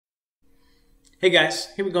Hey guys,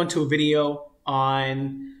 here we go into a video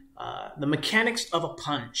on the mechanics of a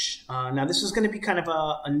punch. Now this is going to be kind of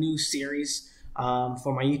a new series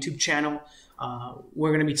for my YouTube channel. We're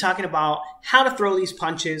going to be talking about how to throw these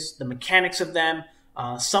punches, the mechanics of them,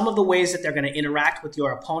 some of the ways that they're going to interact with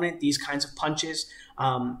your opponent, these kinds of punches,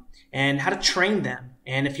 and how to train them.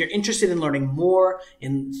 And if you're interested in learning more,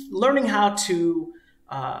 in learning how to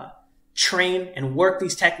train and work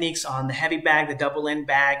these techniques on the heavy bag, the double end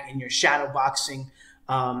bag, in your shadow boxing,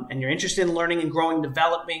 and you're interested in learning and growing,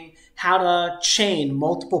 developing how to chain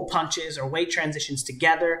multiple punches or weight transitions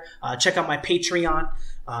together, check out my Patreon.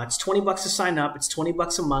 It's $20 to sign up. It's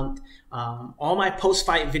 $20 a month. All my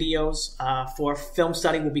post-fight videos for film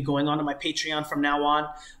study will be going on to my Patreon from now on,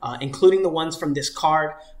 including the ones from this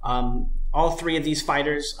card. All three of these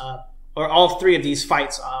fighters, or all three of these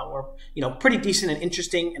fights were, pretty decent and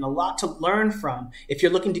interesting, and a lot to learn from if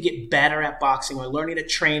you're looking to get better at boxing or learning to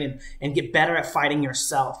train and get better at fighting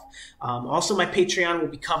yourself. Also, my Patreon will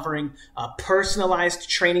be covering personalized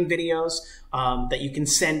training videos that you can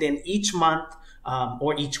send in each month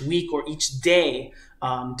or each week or each day,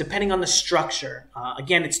 depending on the structure.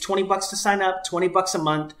 Again, it's $20 to sign up, $20 a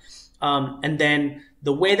month, and then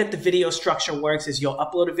the way that the video structure works is you'll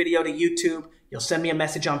upload a video to YouTube, you'll send me a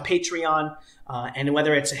message on Patreon, and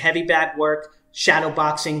whether it's a heavy bag work, shadow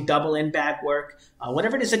boxing, double end bag work,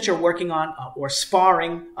 whatever it is that you're working on, or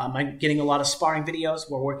sparring. I'm getting a lot of sparring videos.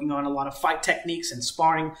 We're working on a lot of fight techniques and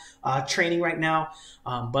sparring training right now,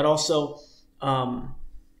 but also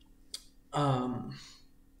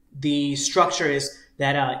the structure is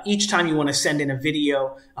that each time you want to send in a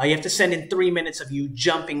video, you have to send in 3 minutes of you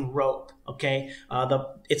jumping rope. Okay,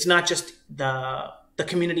 it's not just the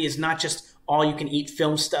community is not just all you can eat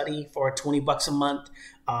film study for $20 a month.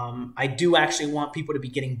 I do actually want people to be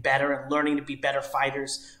getting better and learning to be better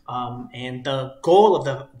fighters. And the goal of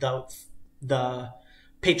the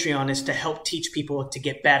Patreon is to help teach people to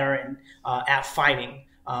get better and at fighting.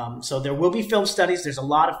 So there will be film studies. There's a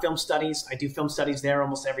lot of film studies. I do film studies there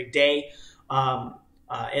almost every day.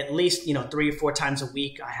 At least 3 or 4 times a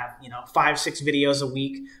week. I have 5, 6 videos a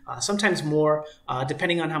week, sometimes more,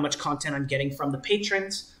 depending on how much content I'm getting from the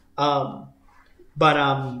patrons. But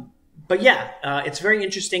yeah, it's very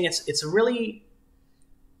interesting. It's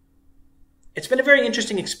been a very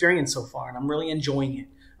interesting experience so far, and I'm really enjoying it.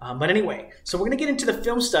 But anyway, so we're going to get into the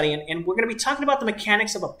film study, and we're going to be talking about the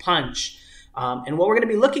mechanics of a punch. And what we're going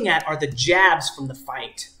to be looking at are the jabs from the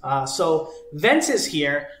fight. So Vences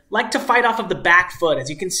here liked to fight off of the back foot. As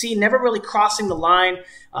you can see, never really crossing the line.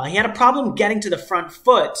 He had a problem getting to the front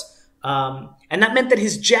foot. And that meant that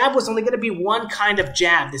his jab was only going to be one kind of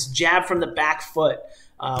jab, this jab from the back foot,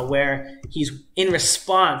 where he's in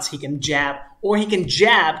response, he can jab, or he can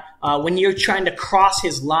jab when you're trying to cross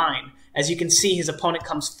his line. As you can see, his opponent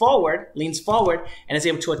comes forward, leans forward, and is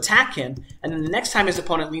able to attack him. And then the next time his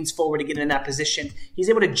opponent leans forward to get in that position, he's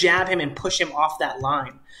able to jab him and push him off that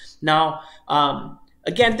line. Now,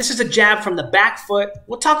 again, this is a jab from the back foot.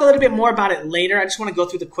 We'll talk a little bit more about it later. I just want to go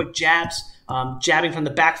through the quick jabs. Jabbing from the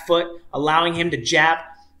back foot, allowing him to jab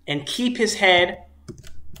and keep his head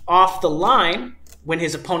off the line when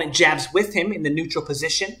his opponent jabs with him in the neutral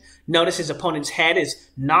position. Notice his opponent's head is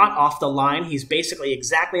not off the line. He's basically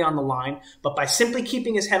exactly on the line. But by simply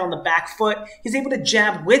keeping his head on the back foot, he's able to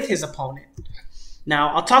jab with his opponent.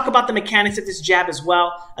 Now, I'll talk about the mechanics of this jab as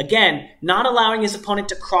well. Again, not allowing his opponent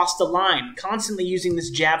to cross the line, constantly using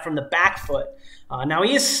this jab from the back foot. Now,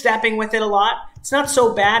 he is stepping with it a lot. It's not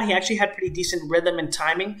so bad. He actually had pretty decent rhythm and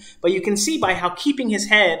timing. But you can see by how keeping his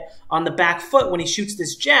head on the back foot when he shoots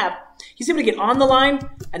this jab, he's able to get on the line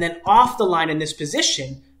and then off the line in this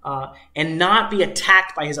position and not be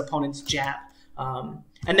attacked by his opponent's jab. And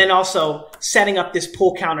then also setting up this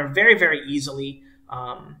pull counter very, very easily.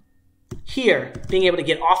 Here, being able to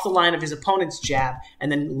get off the line of his opponent's jab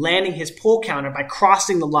and then landing his pull counter by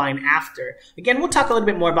crossing the line after. Again, we'll talk a little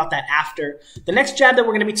bit more about that after. The next jab that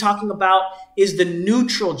we're going to be talking about is the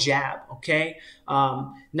neutral jab, okay?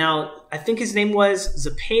 Now, I think his name was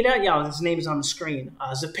Zepeda. Yeah, his name is on the screen.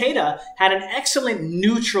 Zepeda had an excellent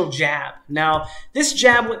neutral jab. Now, this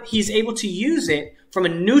jab, he's able to use it from a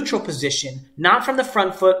neutral position, not from the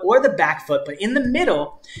front foot or the back foot, but in the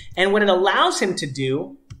middle. And what it allows him to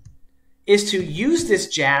do is to use this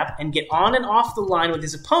jab and get on and off the line with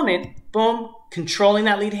his opponent, boom, controlling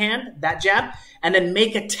that lead hand, that jab, and then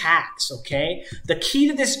make attacks, okay? The key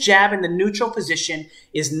to this jab in the neutral position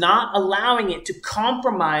is not allowing it to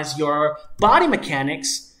compromise your body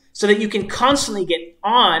mechanics so that you can constantly get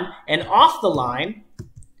on and off the line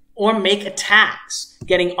or make attacks.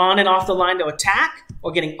 Getting on and off the line to attack,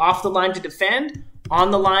 or getting off the line to defend, on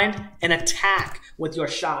the line and attack with your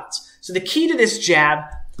shots. So the key to this jab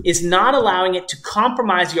is not allowing it to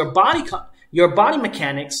compromise your body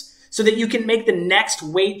mechanics so that you can make the next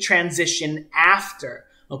weight transition after.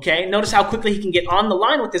 Okay, notice how quickly he can get on the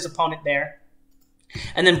line with his opponent there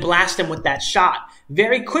and then blast him with that shot.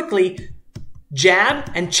 Very quickly, jab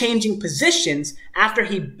and changing positions after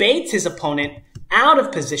he baits his opponent out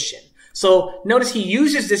of position. So notice he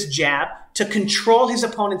uses this jab to control his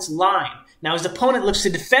opponent's line. Now his opponent looks to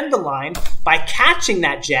defend the line by catching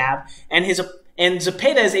that jab, and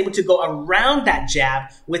Zepeda is able to go around that jab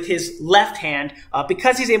with his left hand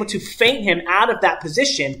because he's able to feint him out of that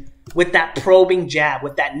position with that probing jab,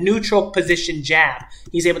 with that neutral position jab.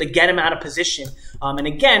 He's able to get him out of position. And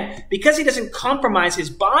again, because he doesn't compromise his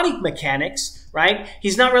body mechanics, right?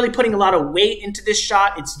 He's not really putting a lot of weight into this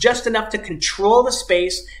shot. It's just enough to control the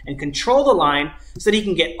space and control the line so that he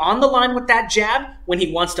can get on the line with that jab when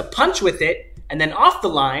he wants to punch with it, and then off the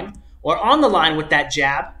line, or on the line with that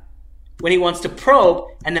jab when he wants to probe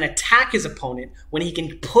and then attack his opponent when he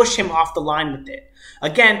can push him off the line with it.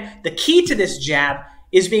 Again, the key to this jab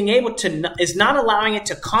is not allowing it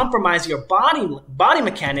to compromise your body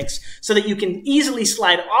mechanics so that you can easily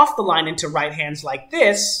slide off the line into right hands like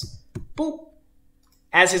this, boop,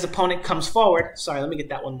 as his opponent comes forward. Sorry, let me get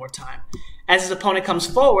that one more time. As his opponent comes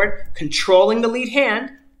forward, controlling the lead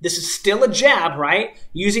hand, this is still a jab, right?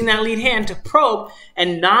 Using that lead hand to probe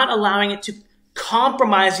and not allowing it to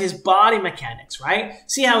compromise his body mechanics, right?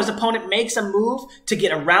 See how his opponent makes a move to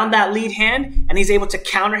get around that lead hand and he's able to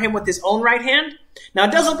counter him with his own right hand? Now,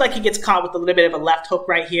 it does look like he gets caught with a little bit of a left hook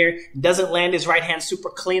right here. Doesn't land his right hand super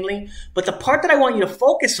cleanly. But the part that I want you to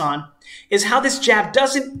focus on is how this jab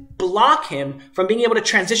doesn't block him from being able to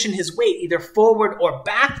transition his weight either forward or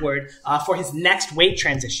backward for his next weight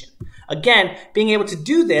transition. Again, being able to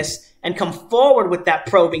do this and come forward with that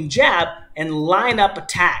probing jab and line up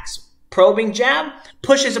attacks. Probing jab,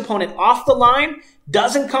 push his opponent off the line,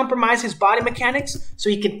 doesn't compromise his body mechanics, so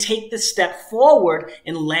he can take this step forward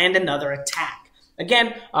and land another attack.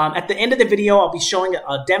 Again, at the end of the video, I'll be showing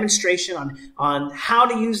a demonstration on how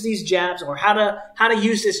to use these jabs, or how to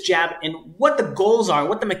use this jab and what the goals are,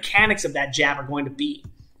 what the mechanics of that jab are going to be.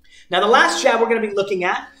 Now, the last jab we're going to be looking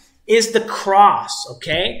at is the cross,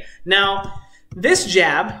 okay? Now, this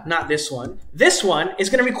jab, not this one is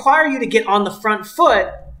going to require you to get on the front foot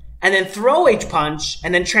and then throw a punch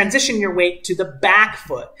and then transition your weight to the back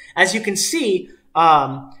foot. As you can see,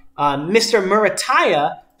 Mr.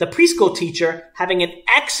 Murataya, the preschool teacher, having an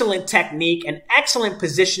excellent technique and excellent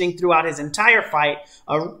positioning throughout his entire fight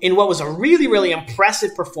in what was a really, really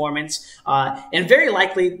impressive performance, and very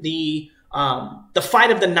likely the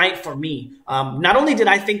fight of the night for me. Not only did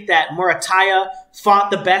I think that Murataya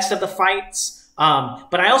fought the best of the fights,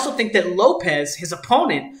 but I also think that Lopez, his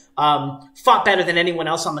opponent, fought better than anyone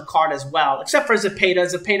else on the card as well, except for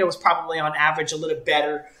Zepeda. Zepeda was probably on average a little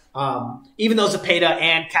better, even though Zepeda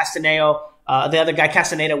and Castaneda, the other guy,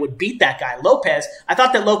 Castaneda, would beat that guy, Lopez. I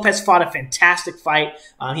thought that Lopez fought a fantastic fight.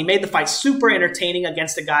 He made the fight super entertaining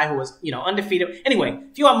against a guy who was, undefeated. Anyway,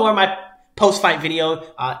 if you want more of my post-fight video,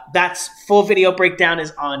 that's full video breakdown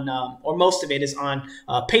is on, or most of it is on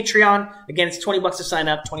Patreon. Again, it's $20 to sign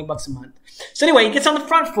up, $20 a month. So anyway, he gets on the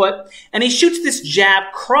front foot and he shoots this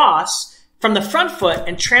jab cross from the front foot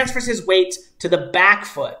and transfers his weight to the back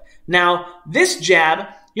foot. Now, this jab,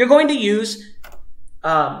 you're going to use,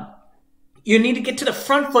 you need to get to the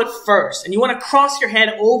front foot first, and you want to cross your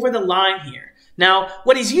head over the line here. Now,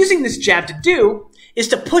 what he's using this jab to do is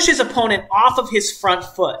to push his opponent off of his front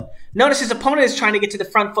foot. Notice his opponent is trying to get to the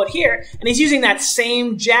front foot here, and he's using that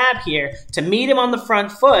same jab here to meet him on the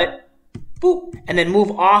front foot, boop, and then move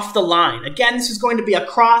off the line. Again, this is going to be a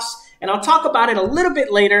cross, and I'll talk about it a little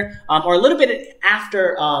bit later, or a little bit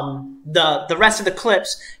after the rest of the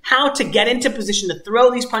clips, how to get into position to throw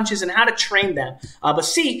these punches and how to train them. But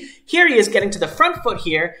see, here he is getting to the front foot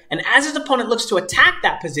here, and as his opponent looks to attack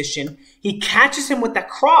that position, he catches him with that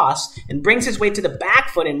cross and brings his weight to the back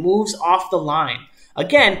foot and moves off the line.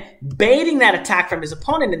 Again, baiting that attack from his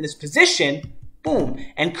opponent in this position, boom,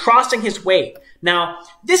 and crossing his weight. Now,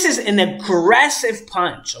 this is an aggressive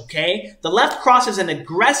punch, okay? The left cross is an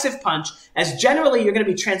aggressive punch, as generally you're going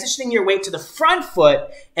to be transitioning your weight to the front foot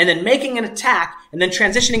and then making an attack and then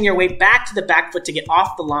transitioning your weight back to the back foot to get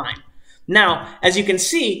off the line. Now, as you can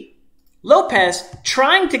see, Lopez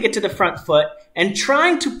trying to get to the front foot and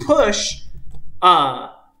trying to push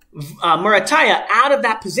Murataya out of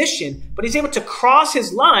that position, but he's able to cross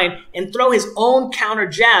his line and throw his own counter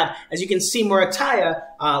jab. As you can see, Murataya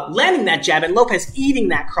landing that jab and Lopez eating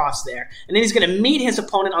that cross there. And then he's going to meet his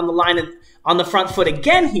opponent on the line on the front foot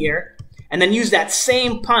again here. and then use that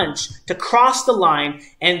same punch to cross the line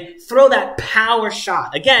and throw that power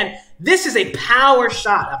shot. Again, this is a power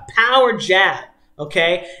shot, a power jab,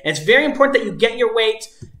 okay? And it's very important that you get your weight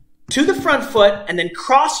to the front foot and then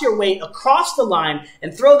cross your weight across the line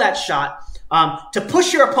and throw that shot to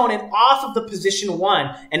push your opponent off of the position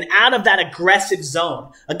one and out of that aggressive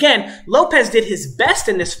zone. Again, Lopez did his best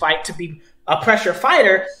in this fight to be a pressure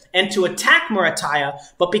fighter and to attack Muratalla,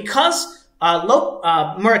 but because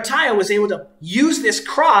Muratalla was able to use this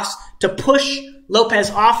cross to push Lopez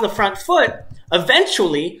off the front foot,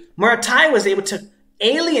 eventually Muratalla was able to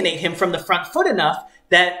alienate him from the front foot enough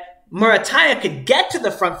that Muratalla could get to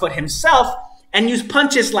the front foot himself and use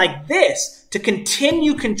punches like this to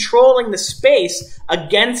continue controlling the space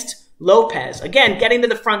against Lopez. Again, getting to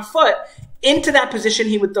the front foot. Into that position,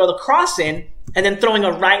 he would throw the cross in and then throwing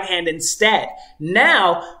a right hand instead.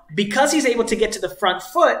 Now, because he's able to get to the front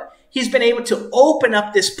foot, he's been able to open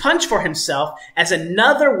up this punch for himself as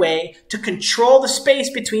another way to control the space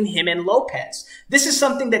between him and Lopez. This is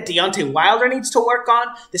something that Deontay Wilder needs to work on.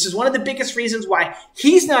 This is one of the biggest reasons why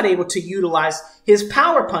he's not able to utilize his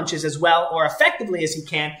power punches as well or effectively as he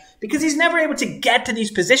can, because he's never able to get to these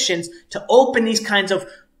positions to open these kinds of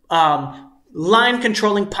line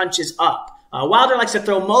controlling punches up. Wilder likes to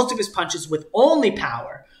throw most of his punches with only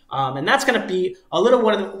power. And that's going to be a little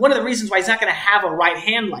one of the reasons why he's not going to have a right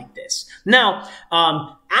hand like this. Now,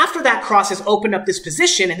 after that cross has opened up this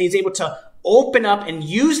position and he's able to open up and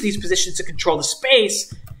use these positions to control the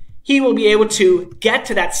space, he will be able to get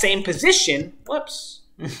to that same position. Whoops.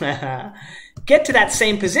 Get to that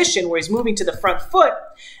same position where he's moving to the front foot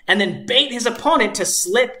and then bait his opponent to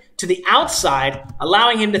slip to the outside,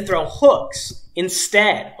 allowing him to throw hooks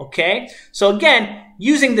instead, okay? So again,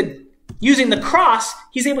 using the cross,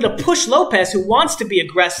 he's able to push Lopez, who wants to be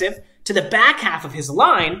aggressive, to the back half of his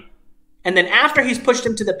line. And then after he's pushed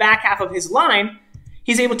him to the back half of his line,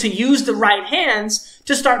 he's able to use the right hands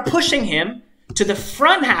to start pushing him to the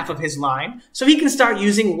front half of his line so he can start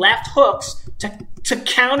using left hooks to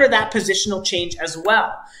counter that positional change as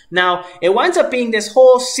well. Now, it winds up being this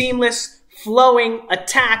whole seamless flowing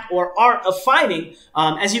attack or art of fighting.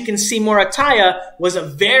 As you can see, Muratalla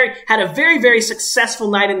had a very, very successful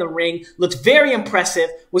night in the ring, looked very impressive,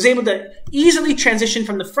 was able to easily transition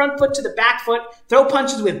from the front foot to the back foot, throw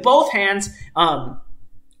punches with both hands,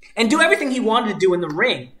 and do everything he wanted to do in the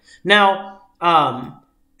ring. Now,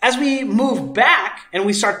 as we move back and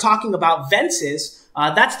we start talking about Vences,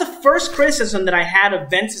 that's the first criticism that I had of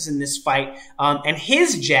Vences in this fight, and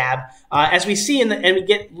his jab. As we see and we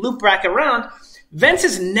get loop back around,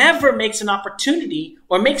 Vences never makes an opportunity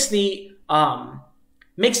or makes the how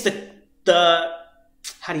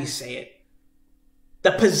do you say it?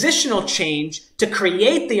 The positional change to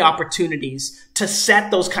create the opportunities to set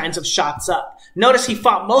those kinds of shots up. Notice he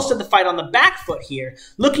fought most of the fight on the back foot here,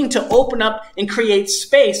 looking to open up and create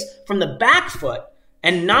space from the back foot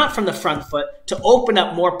and not from the front foot to open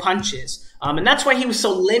up more punches. And that's why he was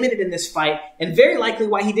so limited in this fight, and very likely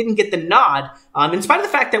why he didn't get the nod, in spite of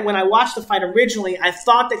the fact that when I watched the fight originally, I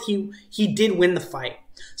thought that he did win the fight.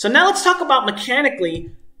 So now let's talk about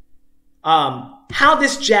mechanically how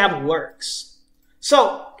this jab works.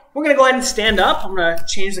 So we're going to go ahead and stand up. I'm going to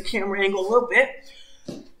change the camera angle a little bit.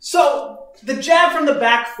 So the jab from the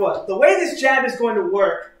back foot, the way this jab is going to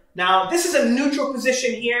work. Now, this is a neutral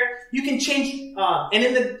position here. You can change, and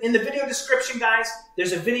in the video description, guys,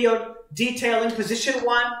 there's a video detailing position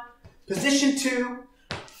 1, position 2,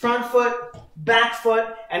 front foot, back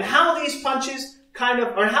foot, and how these punches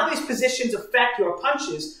how these positions affect your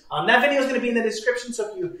punches. That video is going to be in the description,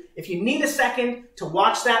 so if you need a second to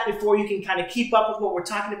watch that before you can kind of keep up with what we're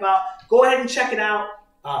talking about, go ahead and check it out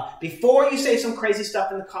before you say some crazy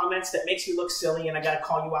stuff in the comments that makes you look silly and I got to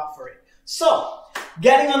call you out for it. So,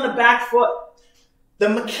 getting on the back foot, the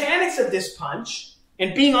mechanics of this punch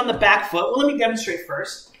and being on the back foot, well, let me demonstrate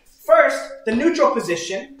first. First, the neutral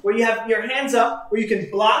position, where you have your hands up, where you can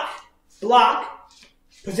block,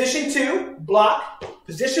 position 2, block,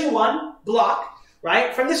 position 1, block,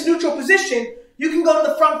 right? From this neutral position, you can go to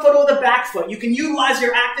the front foot or the back foot. You can utilize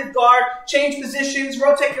your active guard, change positions,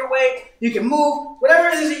 rotate your weight, you can move, whatever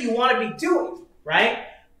it is that you want to be doing, right?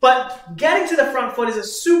 But getting to the front foot is a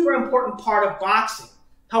super important part of boxing.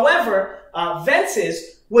 However,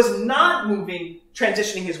 Vences was not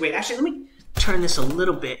transitioning his weight. Actually, let me turn this a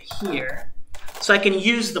little bit here so I can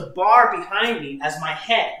use the bar behind me as my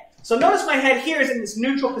head. So notice my head here is in this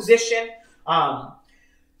neutral position.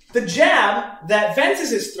 The jab that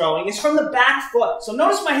Vences is throwing is from the back foot. So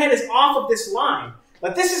notice my head is off of this line.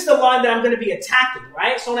 But this is the line that I'm going to be attacking,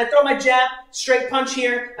 right? So when I throw my jab, straight punch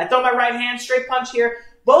here. I throw my right hand, straight punch here.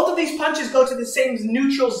 Both of these punches go to the same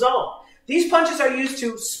neutral zone. These punches are used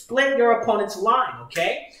to split your opponent's line,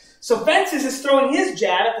 okay? So Vences is throwing his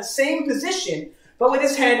jab at the same position, but with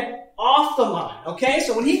his head off the line, okay?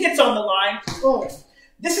 So when he gets on the line, boom.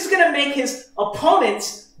 This is going to make his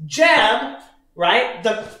opponent's jab, right,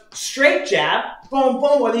 the straight jab, boom,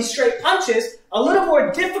 boom, or these straight punches, a little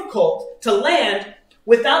more difficult to land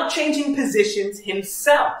without changing positions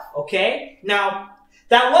himself, okay? Now,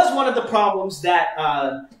 that was one of the problems that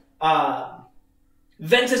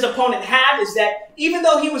Vence's opponent had, is that even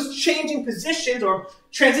though he was changing positions or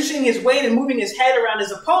transitioning his weight and moving his head around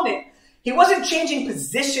his opponent, he wasn't changing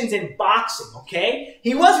positions in boxing, okay?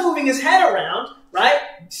 He was moving his head around, right?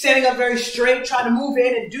 Standing up very straight, trying to move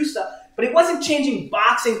in and do stuff, but he wasn't changing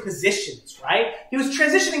boxing positions, right? He was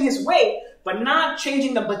transitioning his weight, but not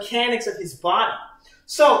changing the mechanics of his body.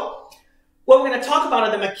 So, what we're going to talk about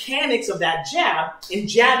are the mechanics of that jab in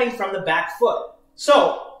jabbing from the back foot.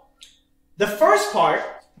 So, the first part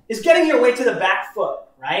is getting your weight to the back foot,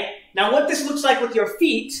 right? Now, what this looks like with your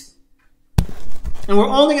feet, and we're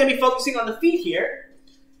only going to be focusing on the feet here,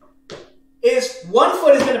 is one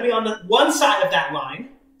foot is going to be on the one side of that line,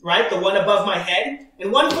 right? The one above my head,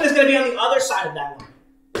 and one foot is going to be on the other side of that line,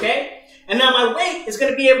 okay? And now my weight is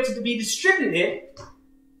going to be able to be distributed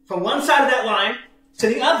from one side of that line to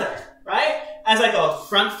the other, right? As I go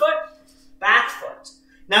front foot, back foot.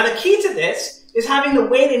 Now the key to this is having the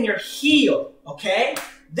weight in your heel, okay?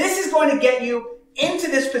 This is going to get you into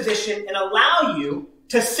this position and allow you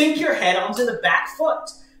to sink your head onto the back foot.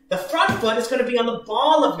 The front foot is going to be on the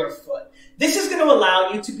ball of your foot. This is going to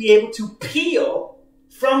allow you to be able to peel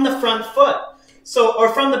from the front foot,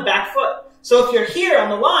 or from the back foot. So if you're here on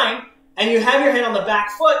the line and you have your head on the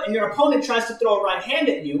back foot and your opponent tries to throw a right hand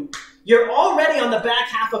at you, you're already on the back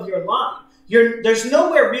half of your line. There's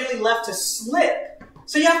nowhere really left to slip.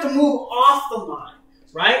 So you have to move off the line,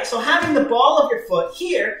 right? So having the ball of your foot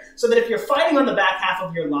here, so that if you're fighting on the back half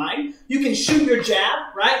of your line, you can shoot your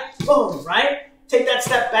jab, right? Boom, right? Take that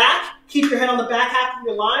step back, keep your head on the back half of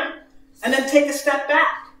your line, and then take a step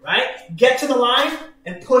back, right? Get to the line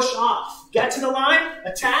and push off. Get to the line,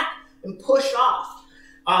 attack, and push off.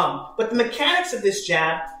 But the mechanics of this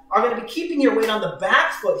jab are going to be keeping your weight on the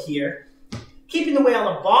back foot here, keeping the weight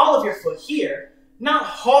on the ball of your foot here, not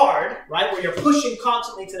hard, right, where you're pushing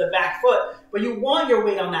constantly to the back foot, but you want your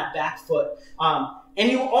weight on that back foot.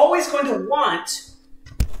 And you're always going to want,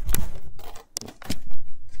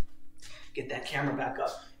 get that camera back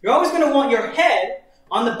up, you're always going to want your head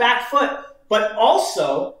on the back foot, but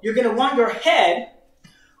also you're going to want your head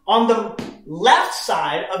on the left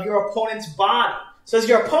side of your opponent's body. So as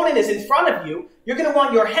your opponent is in front of you, you're going to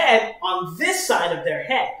want your head on this side of their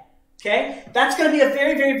head. Okay? That's going to be a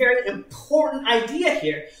very, very, very important idea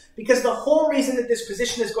here, because the whole reason that this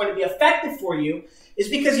position is going to be effective for you is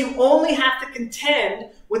because you only have to contend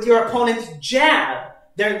with your opponent's jab,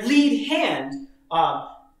 their lead hand,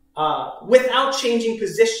 without changing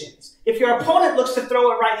positions. If your opponent looks to throw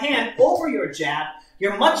a right hand over your jab,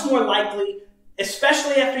 you're much more likely,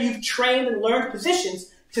 especially after you've trained and learned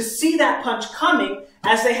positions, to see that punch coming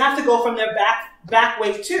as they have to go from their back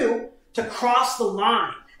weight to cross the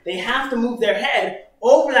line. They have to move their head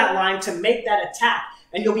over that line to make that attack.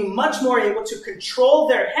 And you'll be much more able to control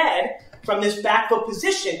their head from this back foot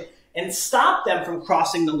position and stop them from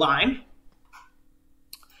crossing the line,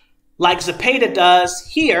 like Zepeda does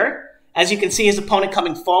here. As you can see his opponent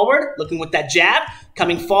coming forward, looking with that jab,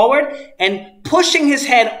 coming forward, and pushing his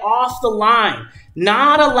head off the line,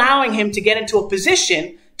 not allowing him to get into a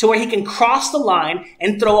position to where he can cross the line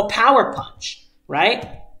and throw a power punch,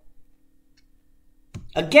 right?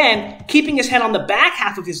 Again, keeping his head on the back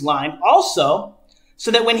half of his line also,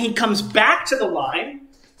 so that when he comes back to the line,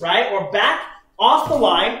 right, or back off the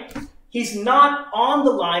line, he's not on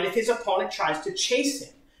the line if his opponent tries to chase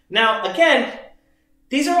him. Now, again,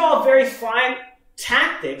 these are all very fine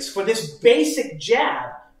tactics for this basic jab,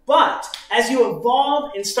 but as you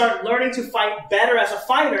evolve and start learning to fight better as a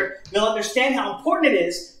fighter, you'll understand how important it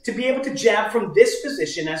is to be able to jab from this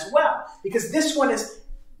position as well, because this one is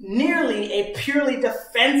nearly a purely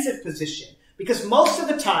defensive position. Because most of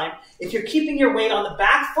the time, if you're keeping your weight on the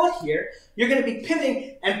back foot here, you're going to be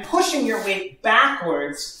pivoting and pushing your weight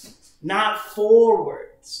backwards, not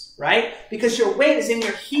forwards, right? Because your weight is in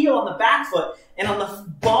your heel on the back foot and on the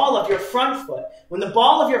ball of your front foot. When you're on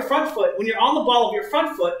the ball of your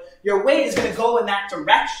front foot, your weight is going to go in that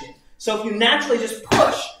direction. So if you naturally just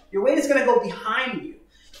push, your weight is going to go behind you.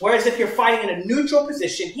 Whereas if you're fighting in a neutral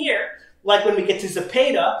position here, like when we get to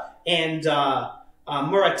Zepeda and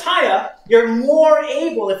Murataya, you're more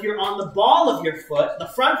able, if you're on the ball of your foot, the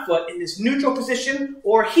front foot, in this neutral position,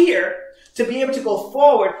 or here, to be able to go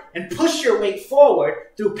forward and push your weight forward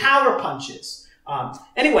through power punches.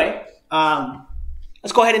 Anyway,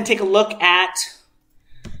 let's go ahead and take a look at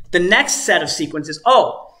the next set of sequences.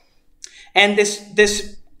 Oh, and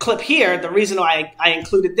this clip here, the reason why I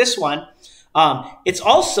included this one, it's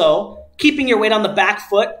also keeping your weight on the back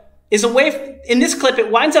foot is a way, in this clip, it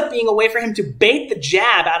winds up being a way for him to bait the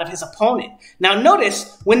jab out of his opponent. Now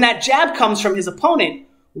notice, when that jab comes from his opponent,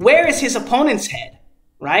 where is his opponent's head,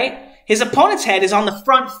 right? His opponent's head is on the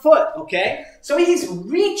front foot, okay? So he's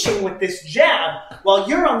reaching with this jab while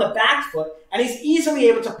you're on the back foot, and he's easily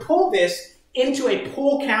able to pull this into a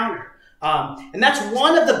pull counter. And that's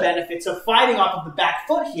one of the benefits of fighting off of the back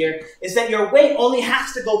foot here, is that your weight only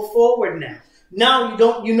has to go forward now.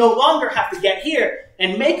 Now you no longer have to get here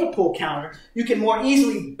and make a pull counter. You can more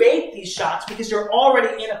easily bait these shots because you're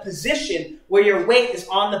already in a position where your weight is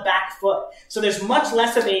on the back foot. So there's much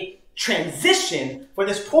less of a transition for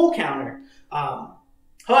this pull counter.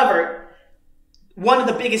 However, one of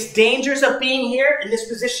the biggest dangers of being here in this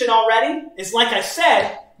position already is, like I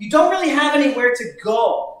said, you don't really have anywhere to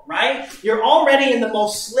go, right? You're already in the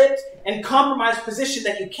most slipped and compromised position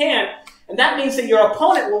that you can, and that means that your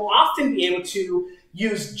opponent will often be able to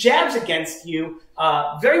use jabs against you,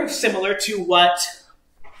 very similar to what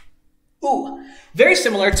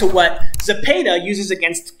Zepeda uses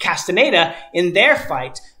against Castaneda in their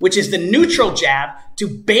fight, which is the neutral jab to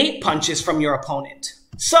bait punches from your opponent.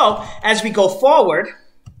 So as we go forward,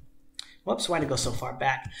 whoops, why did I go so far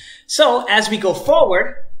back? So as we go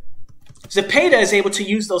forward, Zepeda is able to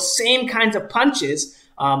use those same kinds of punches,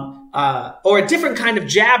 or a different kind of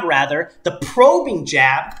jab rather, the probing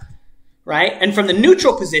jab, right? And from the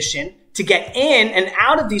neutral position to get in and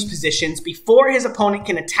out of these positions before his opponent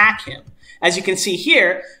can attack him. As you can see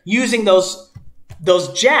here, using those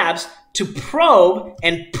jabs to probe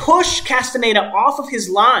and push Castaneda off of his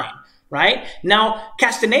line, right? Now,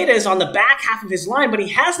 Castaneda is on the back half of his line, but he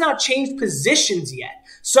has not changed positions yet.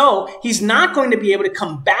 So he's not going to be able to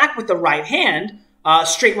come back with the right hand,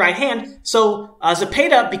 straight right hand. So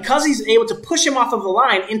Zepeda, because he's able to push him off of the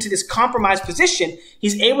line into this compromised position,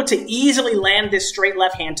 he's able to easily land this straight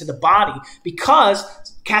left hand to the body because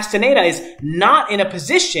Castaneda is not in a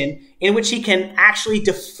position in which he can actually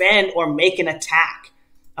defend or make an attack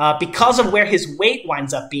because of where his weight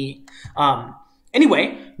winds up being.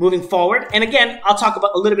 Anyway, moving forward, and again, I'll talk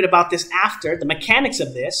about a little bit about this after, the mechanics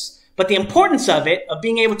of this. But the importance of it, of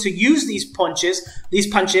being able to use these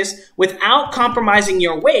punches without compromising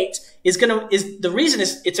your weight, the reason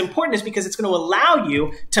it's important is because it's going to allow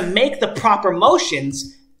you to make the proper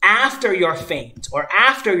motions after your feint or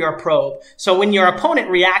after your probe. So when your opponent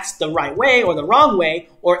reacts the right way or the wrong way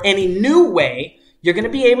or any new way, you're going to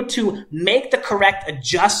be able to make the correct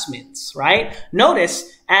adjustments, right? Notice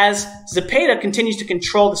as Zepeda continues to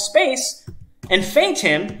control the space and feint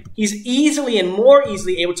him, he's easily and more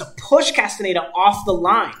easily able to push Castaneda off the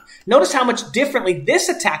line. Notice how much differently this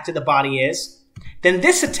attack to the body is than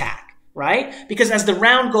this attack, right? Because as the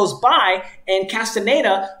round goes by and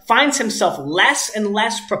Castaneda finds himself less and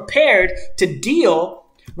less prepared to deal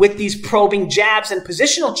with these probing jabs and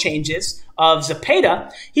positional changes of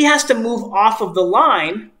Zepeda, he has to move off of the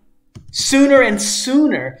line sooner and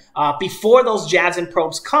sooner before those jabs and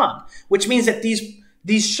probes come, which means that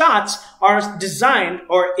these shots are designed,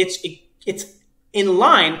 or it's in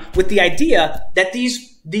line with the idea that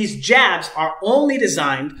these jabs are only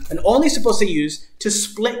designed and only supposed to use to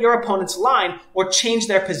split your opponent's line or change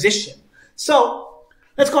their position. So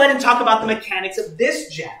let's go ahead and talk about the mechanics of this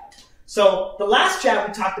jab. So the last jab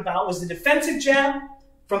we talked about was the defensive jab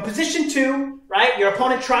from position 2, right? Your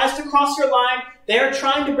opponent tries to cross your line. They're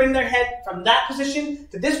trying to bring their head from that position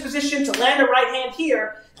to this position to land a right hand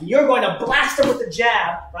here. And you're going to blast them with the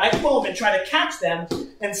jab, right? Boom, and try to catch them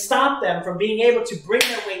and stop them from being able to bring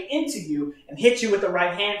their weight into you and hit you with the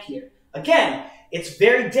right hand here. Again, it's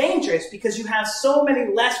very dangerous because you have so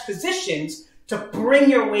many less positions to bring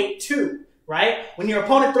your weight to, right? When your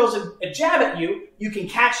opponent throws a jab at you, you can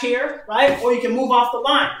catch here, right? Or you can move off the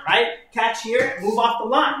line, right? Catch here, move off the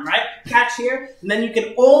line, right? Catch here, and then you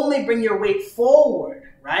can only bring your weight forward,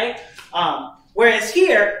 right? Whereas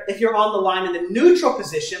here, if you're on the line in the neutral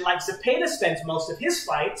position, like Zepeda spends most of his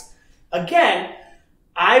fights, again,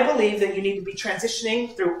 I believe that you need to be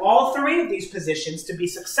transitioning through all 3 of these positions to be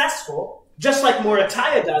successful, just like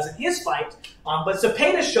Morataya does in his fight. But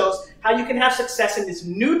Zepeda shows how you can have success in this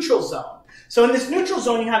neutral zone. So in this neutral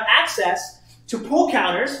zone, you have access to pull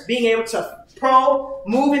counters, being able to probe,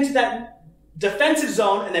 move into that defensive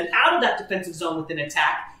zone, and then out of that defensive zone with an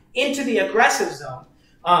attack into the aggressive zone.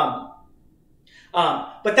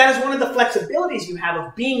 But that is one of the flexibilities you have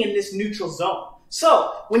of being in this neutral zone.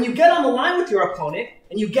 So when you get on the line with your opponent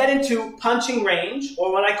and you get into punching range,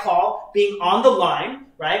 or what I call being on the line,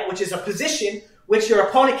 right, which is a position which your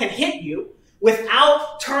opponent can hit you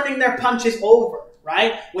without turning their punches over,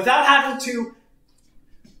 right, without having to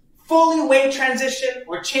fully weight transition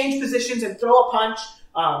or change positions and throw a punch.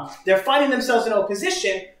 They're finding themselves in a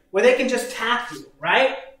position where they can just tap you,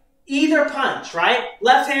 right? Either punch, right?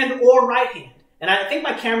 Left hand or right hand. And I think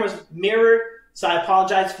my camera's mirrored, so I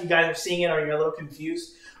apologize if you guys are seeing it or you're a little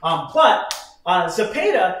confused. But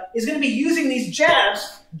Zepeda is going to be using these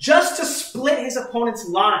jabs just to split his opponent's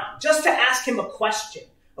line, just to ask him a question,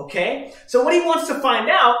 okay? So what he wants to find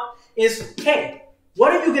out is, hey,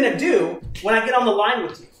 what are you going to do when I get on the line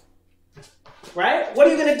with you, right? What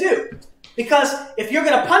are you going to do? Because if you're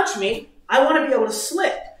going to punch me, I want to be able to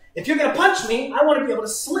slip. If you're going to punch me, I want to be able to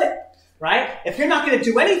slip, right? If you're not going to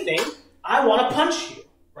do anything, I want to punch you,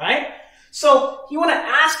 right? So you want to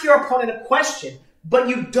ask your opponent a question, but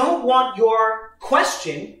you don't want your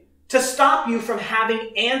question to stop you from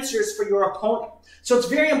having answers for your opponent. So it's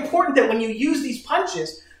very important that when you use these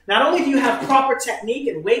punches, not only do you have proper technique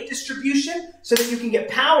and weight distribution so that you can get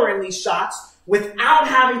power in these shots without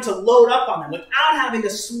having to load up on them, without having to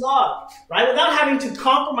slug, right? Without having to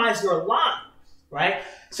compromise your line, right?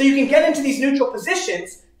 So you can get into these neutral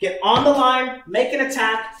positions, get on the line, make an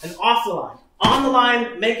attack, and off the line. On the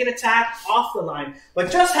line, make an attack, off the line.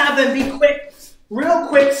 But just have them be quick, real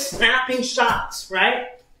quick, snapping shots, right?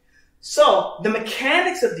 So the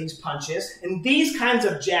mechanics of these punches and these kinds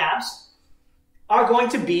of jabs are going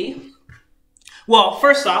to be, well,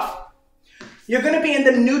 first off, you're going to be in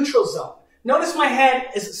the neutral zone. Notice my head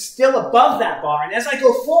is still above that bar, and as I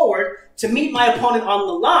go forward to meet my opponent on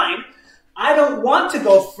the line, I don't want to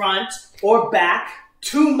go front or back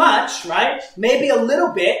too much, right? Maybe a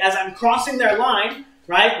little bit as I'm crossing their line,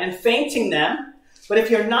 right, and feinting them. But if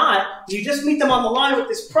you're not, you just meet them on the line with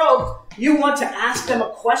this probe, you want to ask them a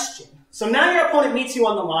question. So now your opponent meets you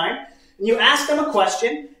on the line, and you ask them a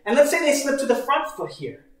question, and let's say they slip to the front foot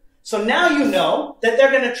here. So now you know that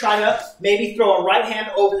they're going to try to maybe throw a right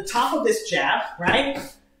hand over the top of this jab, right?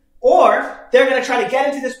 Or they're going to try to get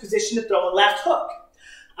into this position to throw a left hook.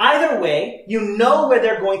 Either way, you know where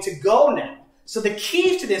they're going to go now. So the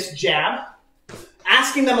key to this jab,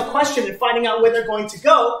 asking them a question and finding out where they're going to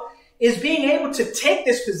go, is being able to take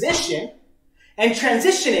this position and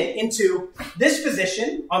transition it into this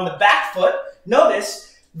position on the back foot.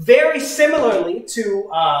 Notice, very similarly to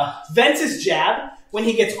Vince's jab, when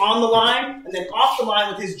he gets on the line and then off the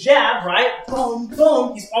line with his jab, right? Boom,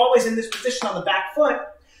 boom. He's always in this position on the back foot.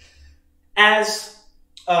 As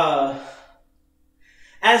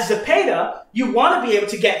Zepeda, you want to be able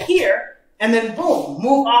to get here and then boom,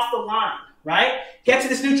 move off the line, right? Get to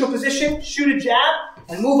this neutral position, shoot a jab,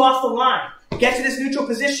 and move off the line. Get to this neutral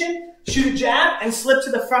position, shoot a jab, and slip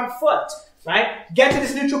to the front foot, right? Get to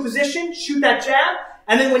this neutral position, shoot that jab,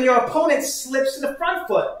 and then when your opponent slips to the front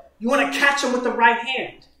foot, you want to catch them with the right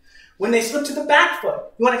hand. When they slip to the back foot,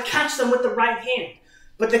 you want to catch them with the right hand.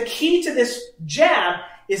 But the key to this jab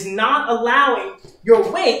is not allowing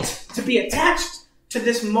your weight to be attached to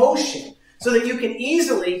this motion so that you can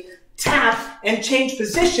easily tap and change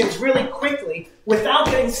positions really quickly without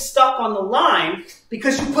getting stuck on the line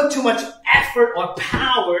because you put too much effort or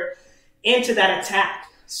power into that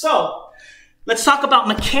attack. So let's talk about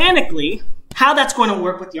mechanically how that's going to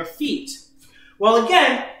work with your feet. Well,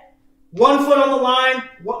 again, 1 foot on the line,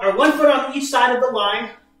 or 1 foot on each side of the line.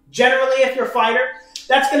 Generally, if you're a fighter,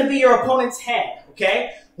 that's going to be your opponent's head,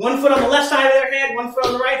 okay? 1 foot on the left side of their head, 1 foot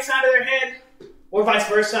on the right side of their head, or vice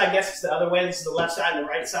versa. I guess it's the other way. This is the left side and the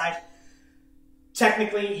right side.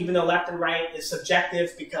 Technically, even though left and right is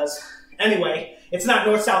subjective because, anyway, it's not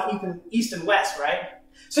north, south, east, and west, right?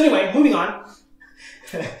 So anyway, moving on.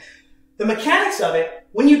 The mechanics of it,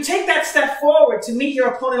 when you take that step forward to meet your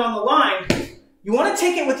opponent on the line, you want to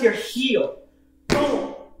take it with your heel.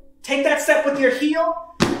 Boom. Take that step with your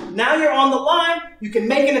heel. Now you're on the line. You can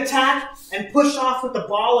make an attack and push off with the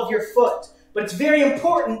ball of your foot. But it's very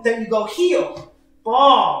important that you go heel,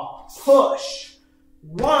 ball, push.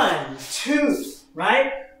 1, 2,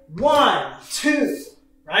 right? 1, 2,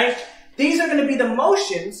 right? These are going to be the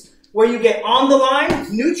motions where you get on the line,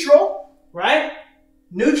 neutral, right?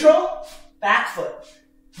 Neutral, back foot.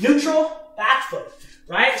 Neutral, back foot.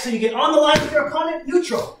 Right? So you get on the line with your opponent,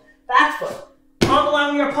 neutral, back foot. On the line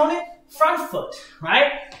with your opponent, front foot,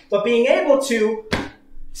 right? But being able to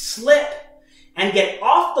slip and get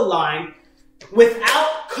off the line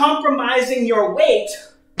without compromising your weight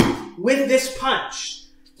with this punch,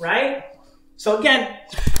 right? So again,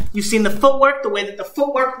 you've seen the footwork, the way that the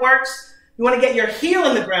footwork works. You want to get your heel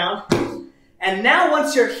in the ground. And now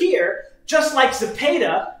once you're here, just like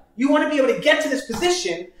Zepeda, you want to be able to get to this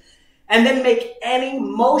position and then make any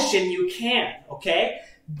motion you can, okay?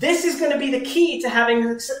 This is going to be the key to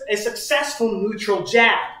having a successful neutral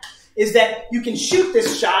jab, is that you can shoot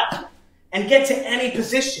this shot and get to any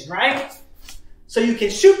position, right? So you can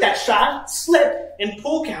shoot that shot, slip, and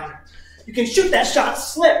pull counter. You can shoot that shot,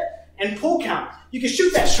 slip, and pull counter. You can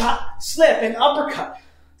shoot that shot, slip, and uppercut.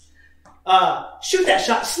 Shoot that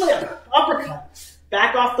shot, slip, uppercut,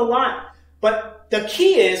 back off the line. But the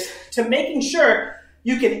key is to making sure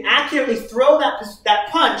you can accurately throw that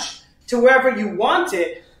punch to wherever you want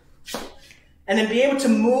it and then be able to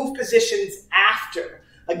move positions after.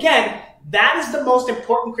 Again, that is the most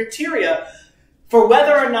important criteria for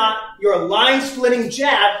whether or not your line-splitting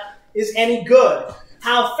jab is any good.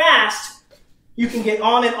 How fast you can get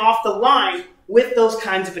on and off the line with those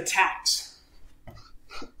kinds of attacks.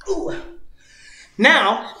 Ooh.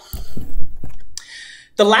 Now,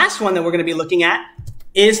 the last one that we're going to be looking at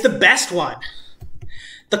is the best one,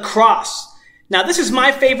 the cross. Now, this is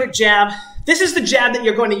my favorite jab. This is the jab that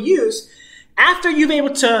you're going to use after you've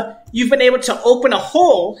been able to open a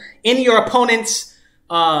hole in your opponent's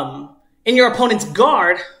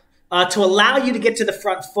guard to allow you to get to the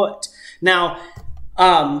front foot. Now,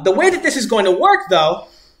 the way that this is going to work, though,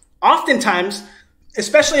 oftentimes,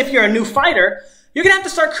 especially if you're a new fighter, you're going to have to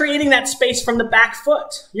start creating that space from the back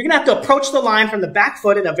foot. You're going to have to approach the line from the back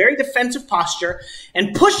foot in a very defensive posture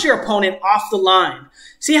and push your opponent off the line.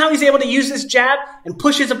 See how he's able to use this jab and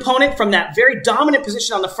push his opponent from that very dominant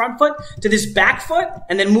position on the front foot to this back foot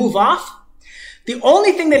and then move off? The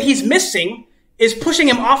only thing that he's missing is pushing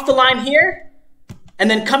him off the line here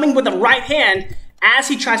and then coming with the right hand as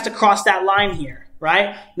he tries to cross that line here,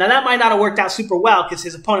 right? Now that might not have worked out super well because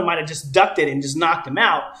his opponent might have just ducked it and just knocked him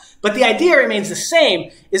out. But the idea remains the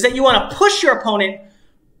same, is that you want to push your opponent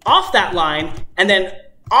off that line and then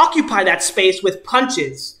occupy that space with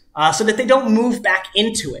punches so that they don't move back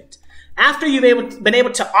into it. After you've been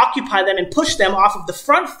able to occupy them and push them off of the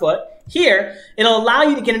front foot here, it'll allow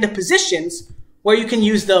you to get into positions where you can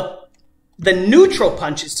use the neutral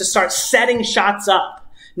punches to start setting shots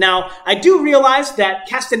up. Now, I do realize that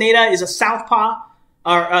Castaneda is a southpaw,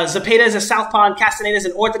 or Zepeda is a southpaw, and Castaneda is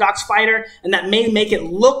an orthodox fighter, and that may make it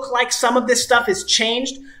look like some of this stuff has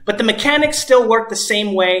changed, but the mechanics still work the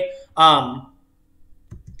same way.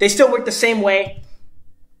 They still work the same way.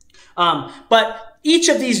 But each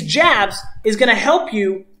of these jabs is going to help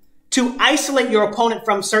you to isolate your opponent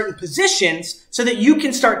from certain positions so that you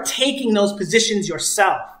can start taking those positions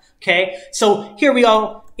yourself. Okay, so here we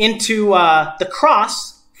go into the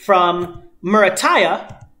cross from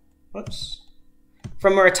Murataya. Whoops.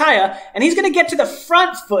 From Murataya, and he's going to get to the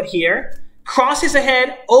front foot here, cross his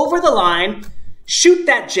head over the line, shoot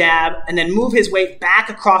that jab, and then move his weight back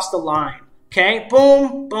across the line. Okay,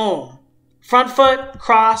 boom, boom. Front foot,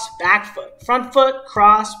 cross, back foot. Front foot,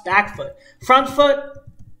 cross, back foot. Front foot,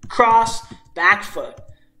 cross, back foot.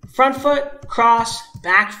 Front foot, cross,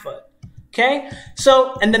 back foot. Okay,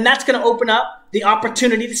 so, and then that's going to open up the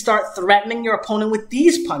opportunity to start threatening your opponent with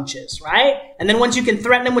these punches, right? And then once you can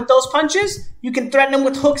threaten him with those punches, you can threaten him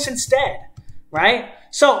with hooks instead, right?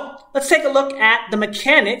 So let's take a look at the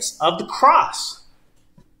mechanics of the cross.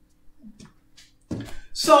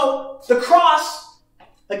 So the cross,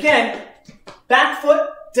 again, back foot,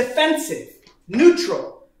 defensive,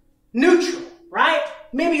 neutral, right?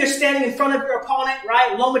 Maybe you're standing in front of your opponent,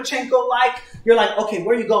 right? Lomachenko-like. You're like, okay,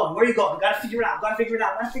 where are you going? Where are you going? Gotta figure it out, right?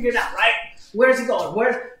 Where's he going?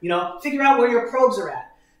 Figure out where your probes are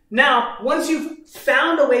at. Now, once you've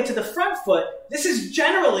found a way to the front foot, this is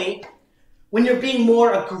generally when you're being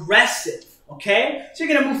more aggressive, okay? So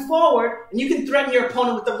you're gonna move forward and you can threaten your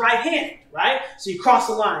opponent with the right hand, right? So you cross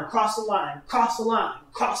the line, cross the line, cross the line,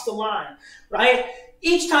 cross the line, right?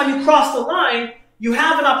 Each time you cross the line, you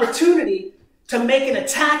have an opportunity to make an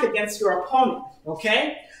attack against your opponent,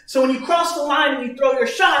 okay? So when you cross the line and you throw your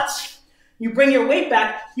shots, you bring your weight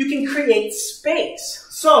back, you can create space.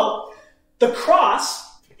 So the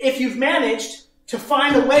cross, if you've managed to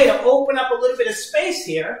find a way to open up a little bit of space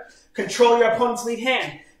here, control your opponent's lead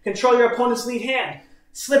hand, control your opponent's lead hand,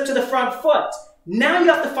 slip to the front foot. Now you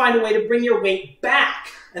have to find a way to bring your weight back.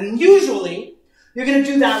 And usually, you're going to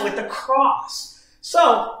do that with the cross.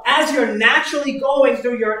 So, as you're naturally going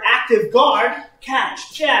through your active guard,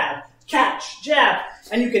 catch, jab,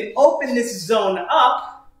 and you can open this zone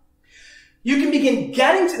up, you can begin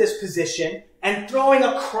getting to this position and throwing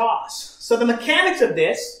a cross. So the mechanics of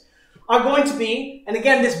this are going to be, and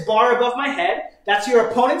again, this bar above my head, that's your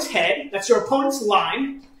opponent's head, that's your opponent's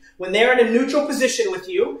line. When they're in a neutral position with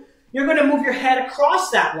you, you're going to move your head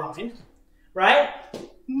across that line, right?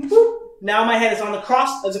 Boop, now my head is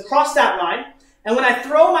across that line. And when I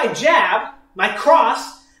throw my jab, my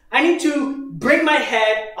cross, I need to bring my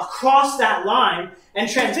head across that line and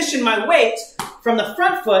transition my weight from the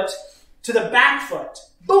front foot to the back foot.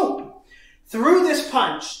 Boom! Through this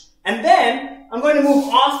punch. And then I'm going to move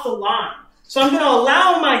off the line. So I'm going to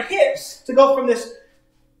allow my hips to go from this,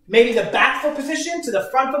 maybe the back foot position to the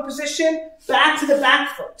front foot position, back to the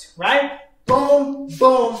back foot, right? Boom,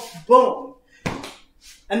 boom, boom.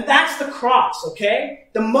 And that's the cross, okay?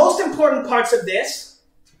 The most important parts of this,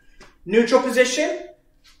 neutral position,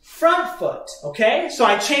 front foot, okay? So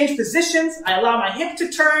I change positions, I allow my hip to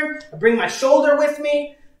turn, I bring my shoulder with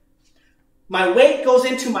me. My weight goes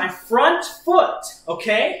into my front foot,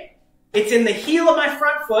 okay? It's in the heel of my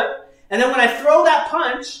front foot. And then when I throw that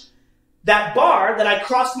punch, that bar that I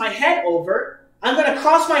crossed my head over, I'm going to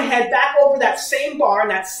cross my head back over that same bar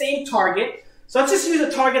and that same target. So let's just use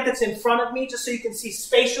a target that's in front of me just so you can see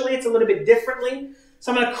spatially it's a little bit differently.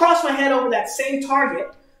 So I'm going to cross my head over that same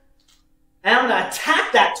target. And I'm going to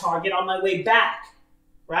attack that target on my way back.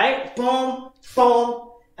 Right? Boom, boom.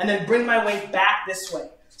 And then bring my weight back this way.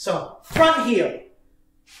 So front heel.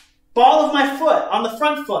 Ball of my foot on the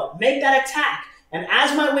front foot. Make that attack. And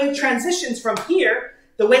as my weight transitions from here,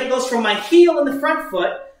 the weight goes from my heel in the front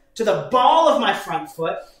foot to the ball of my front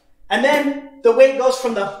foot. And then the weight goes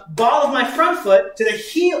from the ball of my front foot to the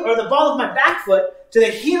heel, or the ball of my back foot to the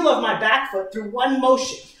heel of my back foot through one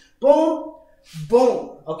motion. Boom,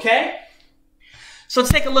 boom. Okay? So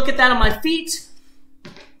let's take a look at that on my feet.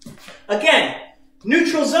 Again,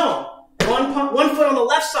 neutral zone. One foot on the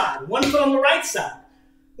left side, one foot on the right side.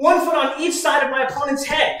 One foot on each side of my opponent's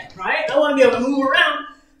head, right? I want to be able to move around.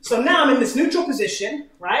 So now I'm in this neutral position,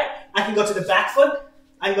 right? I can go to the back foot.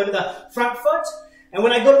 I can go to the front foot. And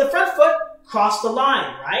when I go to the front foot, cross the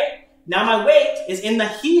line, right? Now my weight is in the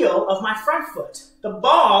heel of my front foot, the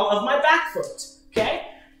ball of my back foot, okay?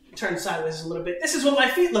 Turn sideways a little bit. This is what my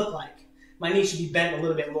feet look like. My knee should be bent a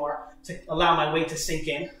little bit more to allow my weight to sink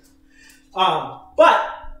in.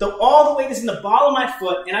 But all the weight is in the ball of my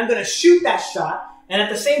foot, and I'm going to shoot that shot. And at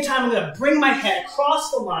the same time, I'm going to bring my head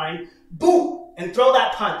across the line, boom, and throw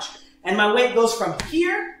that punch. And my weight goes from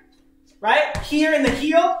here, right, here in the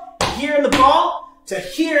heel, here in the ball, to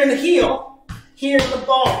here in the heel, here in the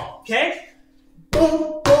ball, okay?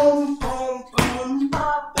 Boom, boom, boom, boom,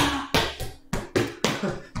 ba, ba.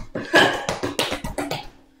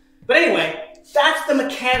 But anyway, that's the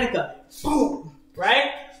mechanic of it. Boom,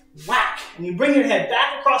 right? Whack. And you bring your head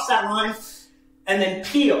back across that line, and then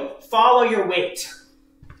peel. Follow your weight.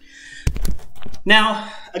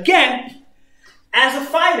 Now, again, as a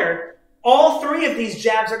fighter, all three of these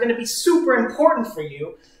jabs are going to be super important for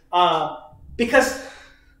you because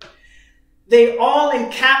they all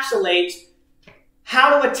encapsulate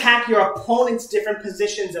how to attack your opponent's different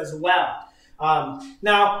positions as well.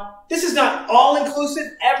 Now, this is not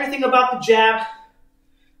all-inclusive, everything about the jab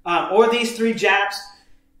or these three jabs,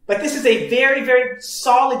 but this is a very, very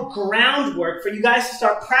solid groundwork for you guys to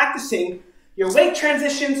start practicing your weight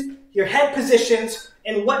transitions, your head positions,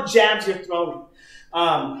 and what jabs you're throwing.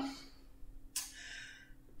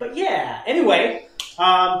 But yeah, anyway,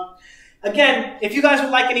 again, if you guys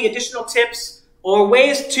would like any additional tips or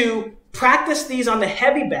ways to practice these on the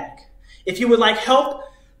heavy bag, if you would like help,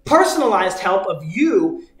 personalized help of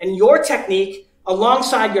you and your technique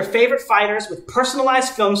alongside your favorite fighters with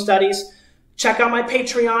personalized film studies, check out my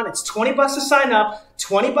Patreon. It's $20 to sign up,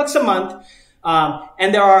 $20 a month.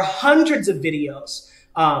 And there are hundreds of videos.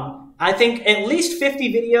 I think at least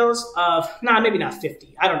 50 videos of, maybe not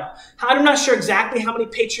 50. I don't know. I'm not sure exactly how many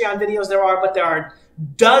Patreon videos there are, but there are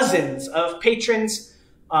dozens of patrons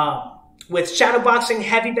with shadowboxing,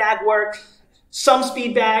 heavy bag work, some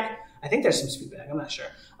speed bag. I think there's some speed bag. I'm not sure.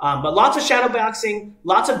 But lots of shadowboxing,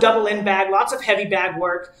 lots of double in bag, lots of heavy bag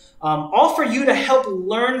work, all for you to help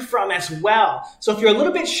learn from as well. So if you're a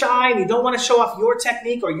little bit shy and you don't want to show off your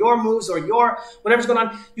technique or your moves or your whatever's going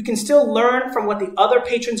on, you can still learn from what the other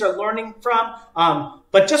patrons are learning from.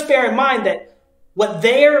 But just bear in mind that what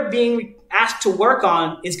they're being asked to work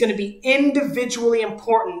on is going to be individually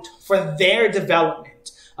important for their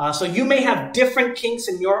development. So you may have different kinks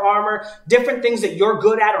in your armor, different things that you're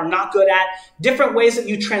good at or not good at, different ways that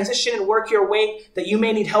you transition and work your weight that you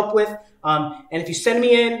may need help with. And if you send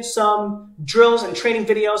me in some drills and training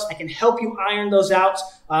videos, I can help you iron those out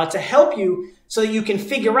to help you so that you can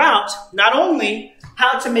figure out not only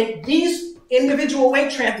how to make these individual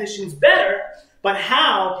weight transitions better, but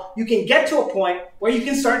how you can get to a point where you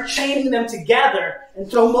can start chaining them together and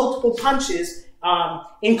throw multiple punches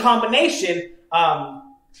in combination,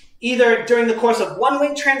 either during the course of one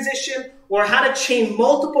weight transition or how to chain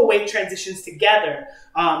multiple weight transitions together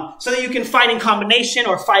so that you can fight in combination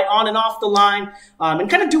or fight on and off the line and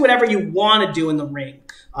kind of do whatever you want to do in the ring.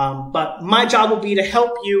 But my job will be to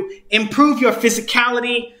help you improve your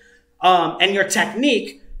physicality and your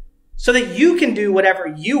technique so that you can do whatever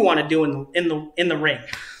you want to do in the ring.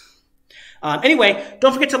 Anyway,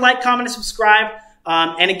 don't forget to like, comment, and subscribe.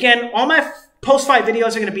 And again, all my post-fight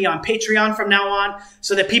videos are going to be on Patreon from now on,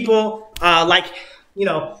 so that people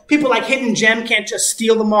people like Hidden Gem can't just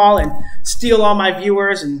steal them all and steal all my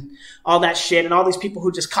viewers and all that shit, and all these people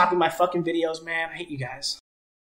who just copy my fucking videos, man. I hate you guys.